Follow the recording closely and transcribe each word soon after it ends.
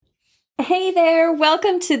Hey there,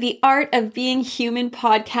 welcome to the Art of Being Human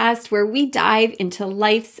podcast, where we dive into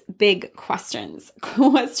life's big questions.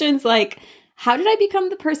 Questions like, how did I become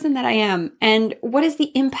the person that I am? And what is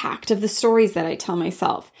the impact of the stories that I tell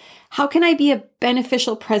myself? How can I be a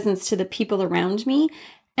beneficial presence to the people around me?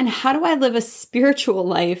 And how do I live a spiritual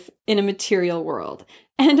life in a material world?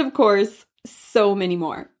 And of course, so many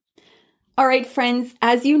more. All right, friends,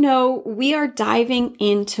 as you know, we are diving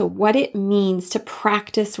into what it means to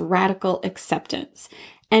practice radical acceptance.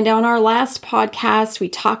 And on our last podcast, we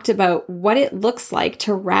talked about what it looks like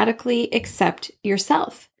to radically accept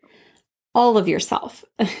yourself. All of yourself.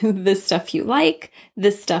 The stuff you like,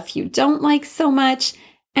 the stuff you don't like so much,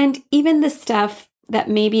 and even the stuff that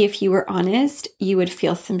maybe if you were honest, you would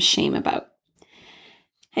feel some shame about.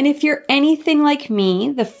 And if you're anything like me,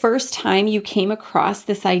 the first time you came across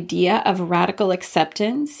this idea of radical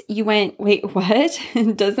acceptance, you went, wait, what?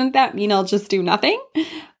 Doesn't that mean I'll just do nothing?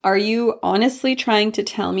 Are you honestly trying to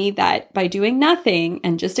tell me that by doing nothing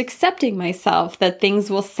and just accepting myself, that things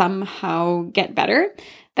will somehow get better?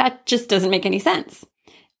 That just doesn't make any sense.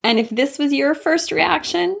 And if this was your first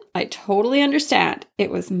reaction, I totally understand. It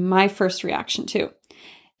was my first reaction too.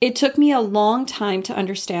 It took me a long time to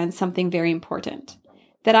understand something very important.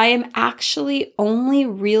 That I am actually only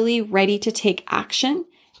really ready to take action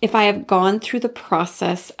if I have gone through the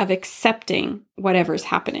process of accepting whatever's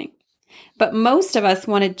happening. But most of us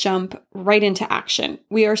want to jump right into action.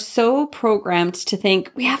 We are so programmed to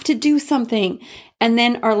think we have to do something and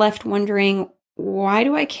then are left wondering, why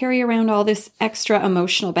do I carry around all this extra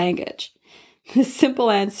emotional baggage? The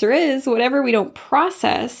simple answer is whatever we don't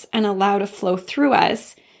process and allow to flow through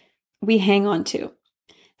us, we hang on to.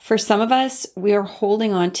 For some of us, we are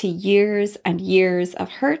holding on to years and years of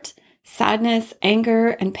hurt, sadness,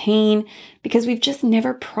 anger, and pain because we've just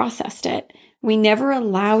never processed it. We never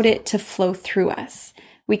allowed it to flow through us.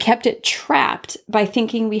 We kept it trapped by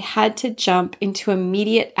thinking we had to jump into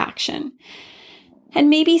immediate action. And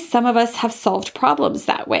maybe some of us have solved problems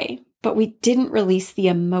that way, but we didn't release the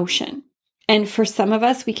emotion. And for some of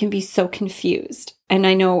us, we can be so confused. And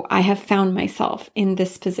I know I have found myself in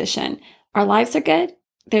this position. Our lives are good.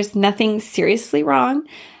 There's nothing seriously wrong.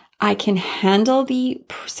 I can handle the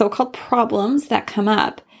so-called problems that come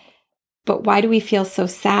up. But why do we feel so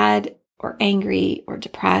sad or angry or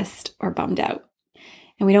depressed or bummed out?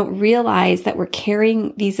 And we don't realize that we're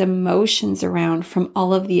carrying these emotions around from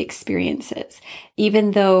all of the experiences,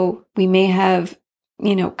 even though we may have,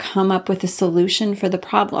 come up with a solution for the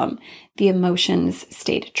problem, the emotions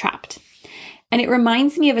stayed trapped. And it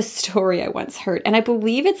reminds me of a story I once heard. And I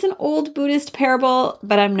believe it's an old Buddhist parable,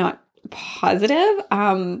 but I'm not positive.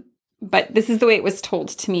 But this is the way it was told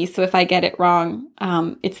to me. So if I get it wrong,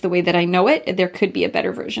 it's the way that I know it. There could be a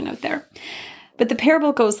better version out there. But the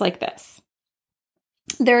parable goes like this.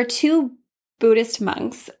 There are two Buddhist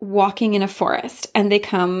monks walking in a forest, and they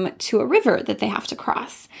come to a river that they have to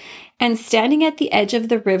cross. And standing at the edge of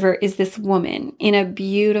the river is this woman in a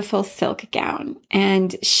beautiful silk gown,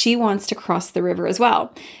 and she wants to cross the river as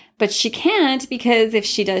well. But she can't because if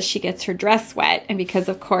she does, she gets her dress wet. And because,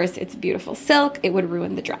 of course, it's beautiful silk, it would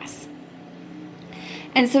ruin the dress.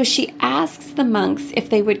 And so she asks the monks if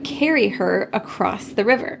they would carry her across the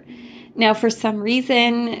river. Now, for some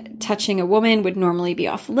reason, touching a woman would normally be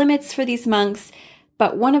off limits for these monks,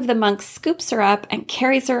 but one of the monks scoops her up and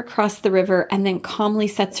carries her across the river and then calmly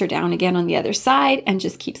sets her down again on the other side and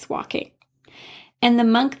just keeps walking. And the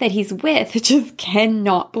monk that he's with just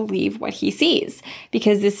cannot believe what he sees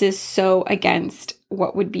because this is so against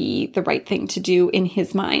what would be the right thing to do in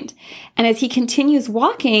his mind. And as he continues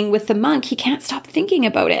walking with the monk, he can't stop thinking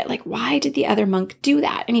about it. Like, why did the other monk do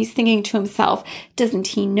that? And he's thinking to himself, doesn't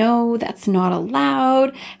he know that's not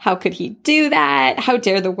allowed? How could he do that? How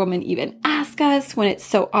dare the woman even ask us when it's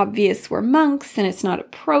so obvious we're monks and it's not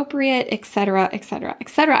appropriate, etc., etc.,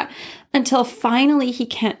 etc. Until finally he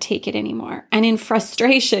can't take it anymore. And in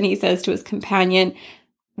frustration, he says to his companion,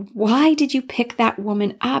 why did you pick that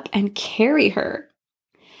woman up and carry her?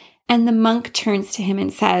 And the monk turns to him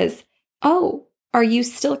and says, oh, are you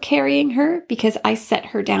still carrying her? Because I set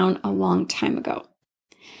her down a long time ago.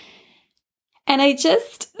 And I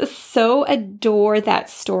just so adore that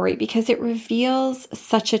story because it reveals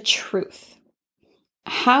such a truth.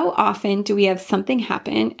 How often do we have something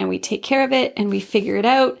happen and we take care of it and we figure it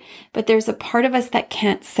out, but there's a part of us that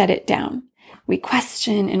can't set it down. We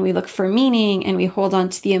question and we look for meaning and we hold on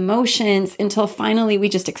to the emotions until finally we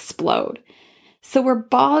just explode. So we're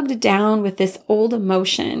bogged down with this old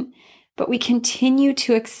emotion, but we continue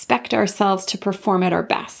to expect ourselves to perform at our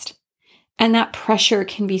best. And that pressure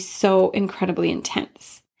can be so incredibly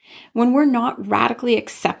intense. When we're not radically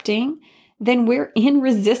accepting, then we're in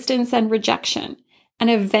resistance and rejection. And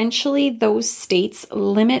eventually those states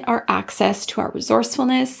limit our access to our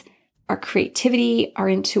resourcefulness, our creativity, our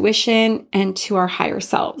intuition, and to our higher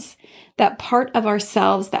selves. That part of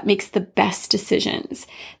ourselves that makes the best decisions,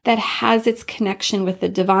 that has its connection with the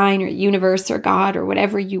divine or universe or God or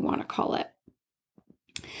whatever you want to call it.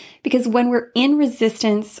 Because when we're in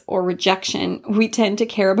resistance or rejection, we tend to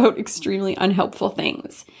care about extremely unhelpful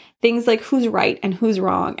things. Things like who's right and who's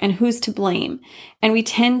wrong and who's to blame. And we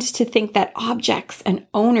tend to think that objects and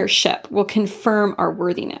ownership will confirm our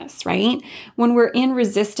worthiness, right? When we're in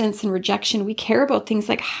resistance and rejection, we care about things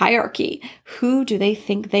like hierarchy. Who do they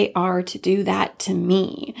think they are to do that to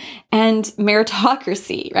me? And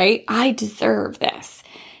meritocracy, right? I deserve this.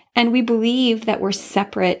 And we believe that we're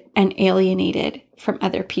separate and alienated from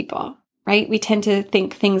other people, right? We tend to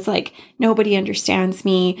think things like, nobody understands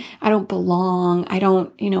me. I don't belong. I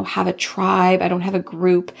don't, have a tribe. I don't have a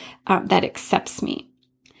group that accepts me.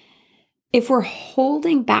 If we're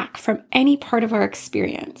holding back from any part of our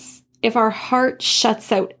experience, if our heart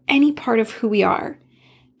shuts out any part of who we are,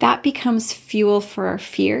 that becomes fuel for our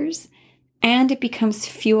fears, and it becomes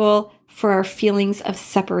fuel for our feelings of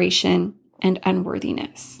separation and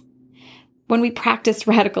unworthiness. When we practice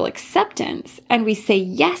radical acceptance and we say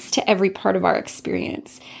yes to every part of our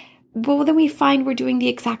experience, well, then we find we're doing the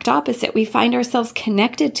exact opposite. We find ourselves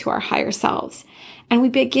connected to our higher selves, and we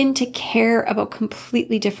begin to care about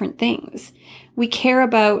completely different things. We care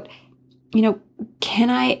about, can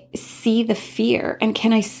I see the fear and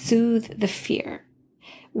can I soothe the fear?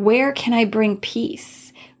 Where can I bring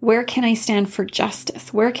peace? Where can I stand for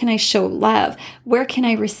justice? Where can I show love? Where can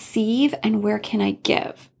I receive and where can I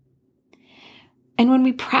give? And when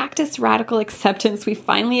we practice radical acceptance, we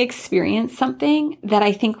finally experience something that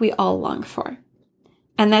I think we all long for.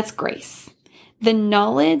 And that's grace. The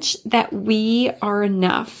knowledge that we are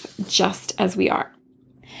enough just as we are.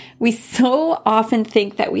 We so often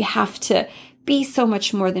think that we have to be so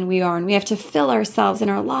much more than we are, and we have to fill ourselves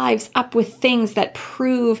and our lives up with things that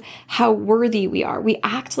prove how worthy we are. We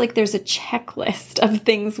act like there's a checklist of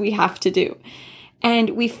things we have to do.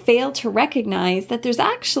 And we fail to recognize that there's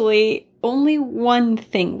actually only one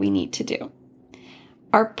thing we need to do.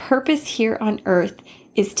 Our purpose here on earth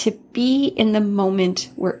is to be in the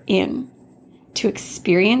moment we're in, to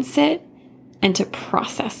experience it and to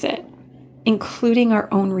process it, including our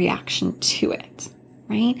own reaction to it,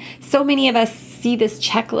 right? So many of us see this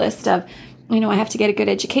checklist of, I have to get a good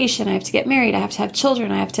education, I have to get married, I have to have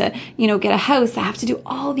children, I have to, get a house, I have to do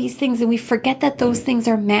all these things. And we forget that those things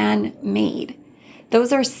are man-made.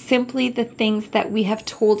 Those are simply the things that we have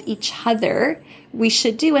told each other we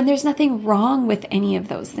should do. And there's nothing wrong with any of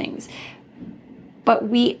those things. But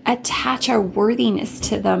we attach our worthiness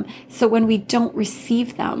to them. So when we don't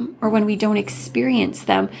receive them or when we don't experience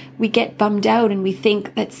them, we get bummed out and we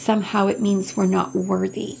think that somehow it means we're not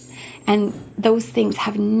worthy. And those things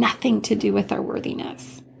have nothing to do with our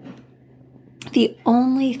worthiness. The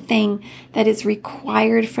only thing that is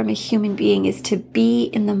required from a human being is to be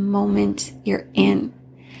in the moment you're in,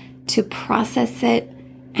 to process it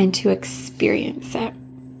and to experience it.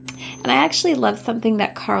 And I actually love something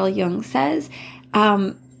that Carl Jung says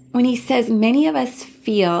when he says, many of us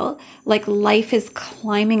feel like life is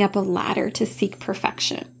climbing up a ladder to seek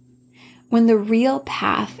perfection, when the real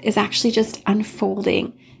path is actually just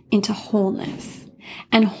unfolding into wholeness.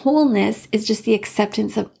 And wholeness is just the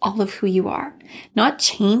acceptance of all of who you are, not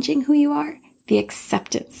changing who you are, the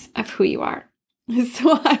acceptance of who you are.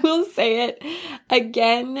 So I will say it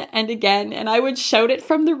again and again, and I would shout it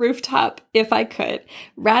from the rooftop if I could.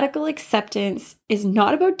 Radical acceptance is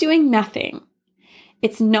not about doing nothing.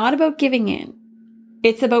 It's not about giving in.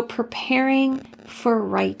 It's about preparing for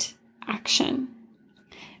right action.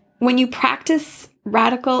 When you practice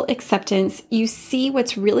radical acceptance, you see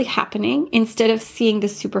what's really happening instead of seeing the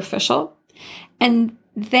superficial. And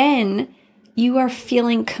then you are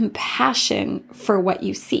feeling compassion for what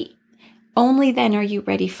you see. Only then are you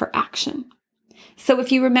ready for action. So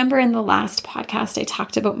if you remember in the last podcast, I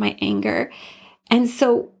talked about my anger. And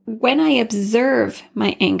so when I observe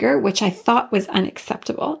my anger, which I thought was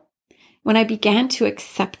unacceptable, when I began to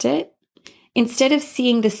accept it, instead of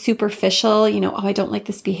seeing the superficial, I don't like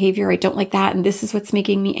this behavior, I don't like that, and this is what's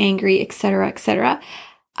making me angry, etc.,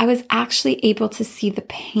 I was actually able to see the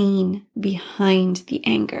pain behind the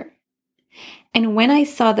anger. And when I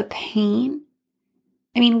saw the pain,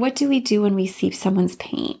 what do we do when we see someone's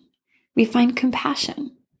pain? We find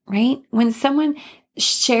compassion, right? When someone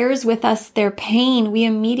shares with us their pain, we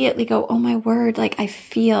immediately go, oh my word, I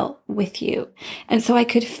feel with you. And so I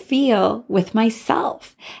could feel with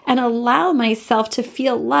myself and allow myself to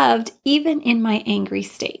feel loved even in my angry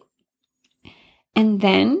state. And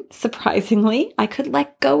then, surprisingly, I could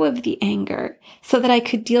let go of the anger so that I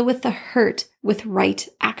could deal with the hurt with right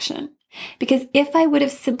action. Because if I would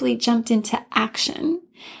have simply jumped into action,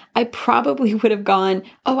 I probably would have gone,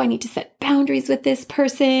 oh, I need to set boundaries with this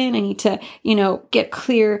person. I need to, get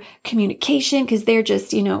clear communication because they're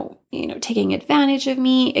just, taking advantage of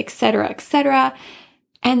me, et cetera, et cetera.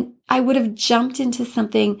 And I would have jumped into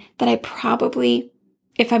something that I probably,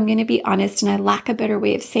 if I'm going to be honest, and I lack a better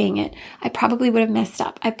way of saying it, I probably would have messed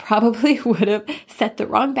up. I probably would have set the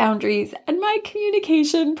wrong boundaries, and my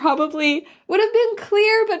communication probably would have been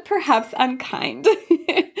clear, but perhaps unkind.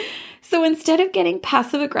 So instead of getting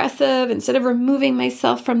passive aggressive, instead of removing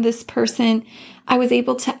myself from this person, I was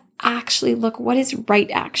able to actually look what is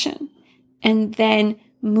right action and then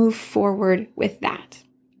move forward with that.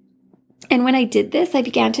 And when I did this, I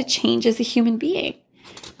began to change as a human being.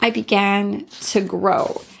 I began to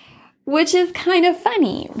grow, which is kind of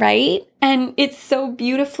funny, right? And it so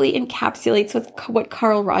beautifully encapsulates what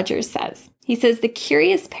Carl Rogers says. He says, the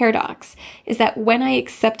curious paradox is that when I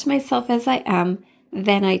accept myself as I am,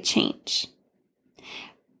 then I change.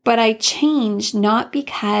 But I change not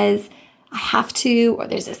because I have to, or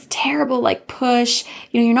there's this terrible push.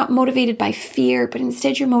 You're not motivated by fear, but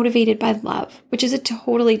instead you're motivated by love, which is a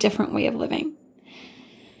totally different way of living.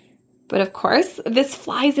 But of course, this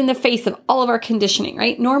flies in the face of all of our conditioning,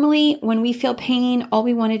 right? Normally, when we feel pain, all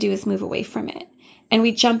we want to do is move away from it. And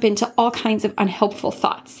we jump into all kinds of unhelpful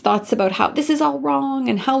thoughts about how this is all wrong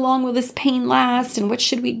and how long will this pain last and what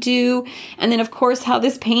should we do? And then, of course, how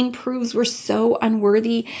this pain proves we're so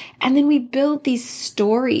unworthy. And then we build these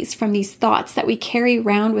stories from these thoughts that we carry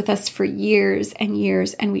around with us for years and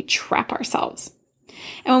years, and we trap ourselves.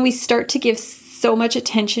 And when we start to give so much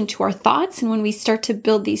attention to our thoughts and when we start to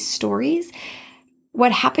build these stories,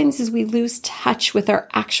 what happens is we lose touch with our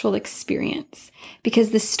actual experience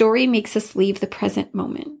because the story makes us leave the present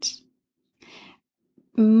moment.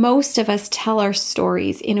 Most of us tell our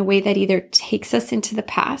stories in a way that either takes us into the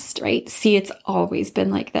past, right? See, it's always been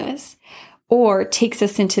like this, or takes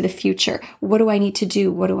us into the future. What do I need to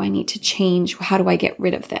do? What do I need to change? How do I get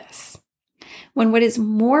rid of this? When what is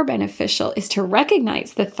more beneficial is to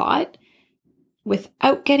recognize the thought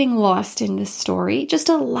without getting lost in the story, just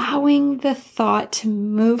allowing the thought to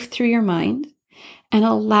move through your mind and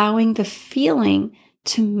allowing the feeling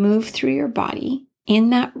to move through your body in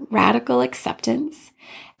that radical acceptance.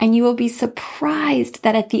 And you will be surprised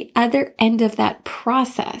that at the other end of that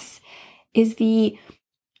process is the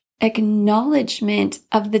acknowledgement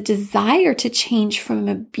of the desire to change from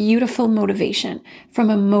a beautiful motivation, from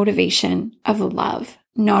a motivation of love,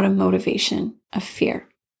 not a motivation of fear.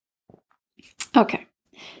 Okay,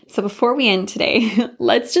 so before we end today,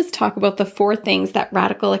 let's just talk about the 4 things that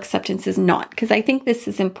radical acceptance is not, because I think this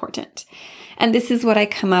is important. And this is what I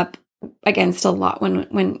come up against a lot when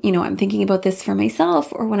I'm thinking about this for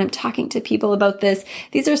myself or when I'm talking to people about this.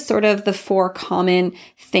 These are sort of the 4 common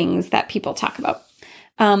things that people talk about.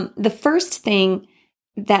 The first thing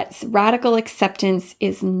that radical acceptance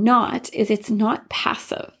is it's not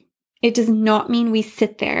passive. It does not mean we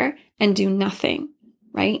sit there and do nothing.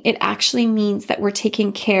 Right? It actually means that we're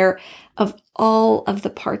taking care of all of the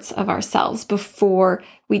parts of ourselves before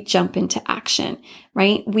we jump into action,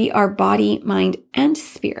 right? We are body, mind, and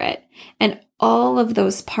spirit, and all of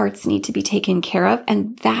those parts need to be taken care of.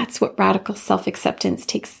 And that's what radical self-acceptance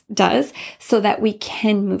does so that we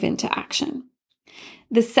can move into action.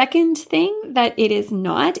 The second thing that it is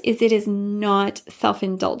not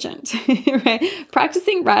self-indulgent, right?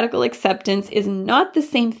 Practicing radical acceptance is not the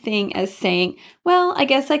same thing as saying, well, I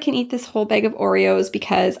guess I can eat this whole bag of Oreos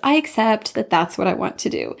because I accept that that's what I want to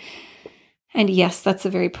do. And yes, that's a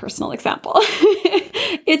very personal example.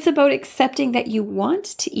 It's about accepting that you want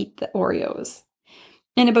to eat the Oreos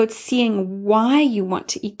and about seeing why you want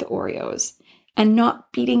to eat the Oreos and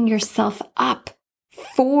not beating yourself up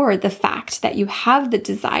for the fact that you have the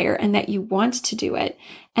desire and that you want to do it,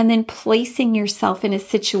 and then placing yourself in a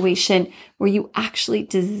situation where you actually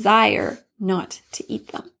desire not to eat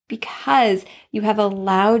them because you have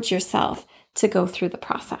allowed yourself to go through the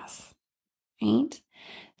process, right?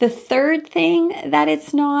 The third thing that it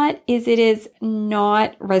is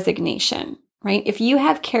not resignation, right? If you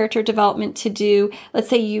have character development to do, let's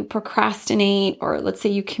say you procrastinate, or let's say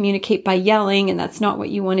you communicate by yelling and that's not what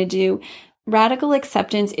you want to do. Radical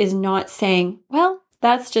acceptance is not saying, well,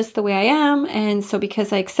 that's just the way I am. And so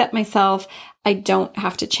because I accept myself, I don't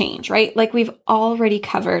have to change, right? Like we've already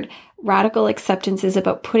covered, radical acceptance is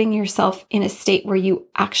about putting yourself in a state where you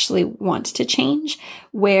actually want to change,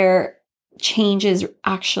 where change is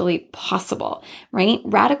actually possible, right?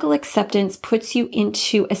 Radical acceptance puts you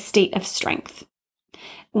into a state of strength.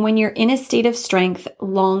 When you're in a state of strength,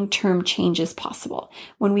 long-term change is possible.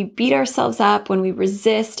 When we beat ourselves up, when we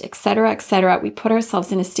resist, etc., we put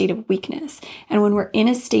ourselves in a state of weakness. And when we're in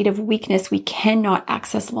a state of weakness, we cannot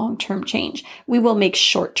access long-term change. We will make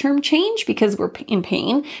short-term change because we're in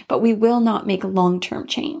pain, but we will not make long-term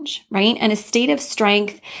change, right? And a state of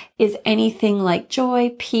strength is anything like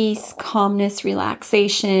joy, peace, calmness,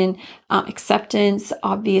 relaxation, acceptance,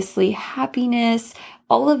 obviously happiness.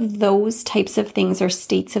 All of those types of things are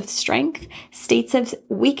states of strength. States of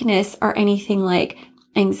weakness are anything like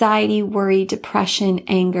anxiety, worry, depression,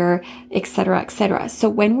 anger, etc. So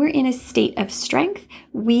when we're in a state of strength,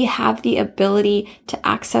 we have the ability to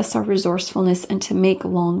access our resourcefulness and to make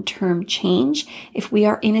long-term change. If we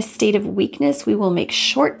are in a state of weakness, we will make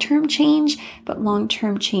short-term change, but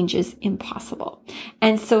long-term change is impossible.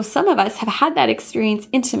 And so some of us have had that experience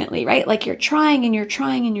intimately, right? Like you're trying and you're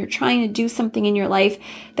trying and you're trying to do something in your life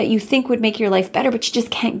that you think would make your life better, but you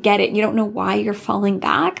just can't get it. And you don't know why you're falling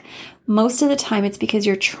back. Most of the time, it's because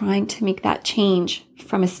you're trying to make that change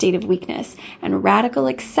from a state of weakness. And radical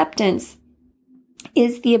acceptance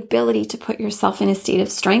is the ability to put yourself in a state of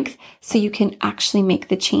strength so you can actually make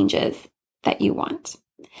the changes that you want.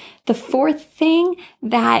 The fourth thing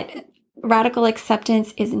that radical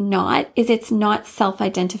acceptance is it's not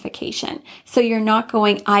self-identification. So you're not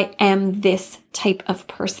going, I am this type of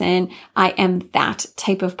person. I am that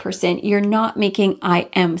type of person. You're not making I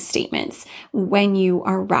am statements when you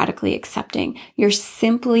are radically accepting. You're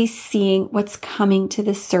simply seeing what's coming to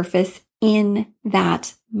the surface in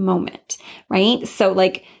that moment, right? So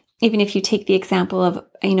like, even if you take the example of,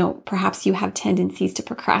 perhaps you have tendencies to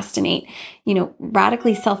procrastinate,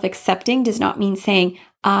 radically self-accepting does not mean saying,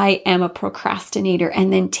 I am a procrastinator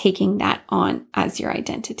and then taking that on as your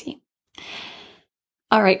identity.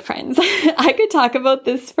 All right, friends, I could talk about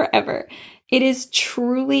this forever. It is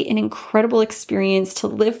truly an incredible experience to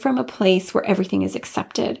live from a place where everything is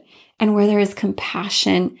accepted and where there is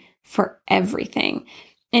compassion for everything.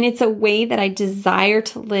 And it's a way that I desire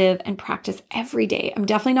to live and practice every day. I'm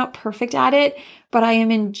definitely not perfect at it, but I am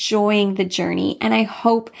enjoying the journey. And I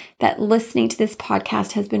hope that listening to this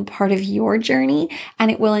podcast has been part of your journey and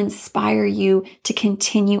it will inspire you to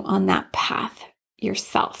continue on that path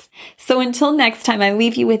yourself. So until next time, I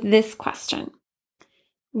leave you with this question.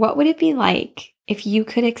 What would it be like if you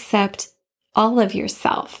could accept all of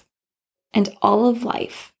yourself and all of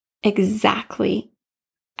life exactly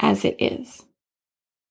as it is?